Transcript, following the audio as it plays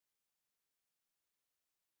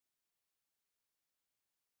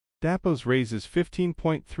DappOS raises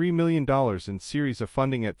 $15.3 million in series of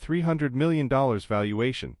funding at $300 million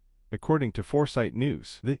valuation, according to Foresight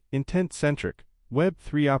News. The intent-centric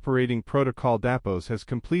Web3 operating protocol DappOS has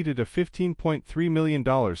completed a $15.3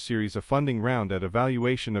 million series of funding round at a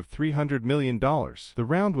valuation of $300 million. The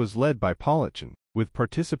round was led by Florentin, with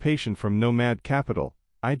participation from Nomad Capital,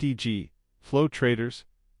 IDG, Flow Traders,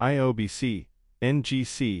 IOBC,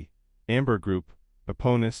 NGC, Amber Group,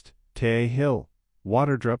 Eponist, Tae Hill,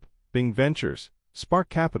 Waterdrop, Bing Ventures, Spark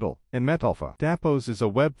Capital, and Metalpha. DappOS is a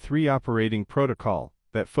Web3 operating protocol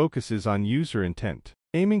that focuses on user intent,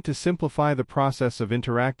 aiming to simplify the process of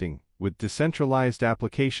interacting with decentralized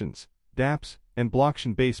applications, dApps, and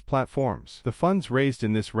blockchain-based platforms. The funds raised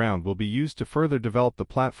in this round will be used to further develop the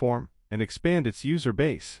platform and expand its user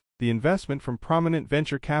base. The investment from prominent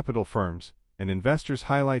venture capital firms and investors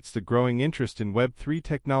highlights the growing interest in Web3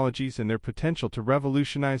 technologies and their potential to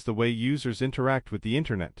revolutionize the way users interact with the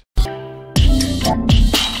internet.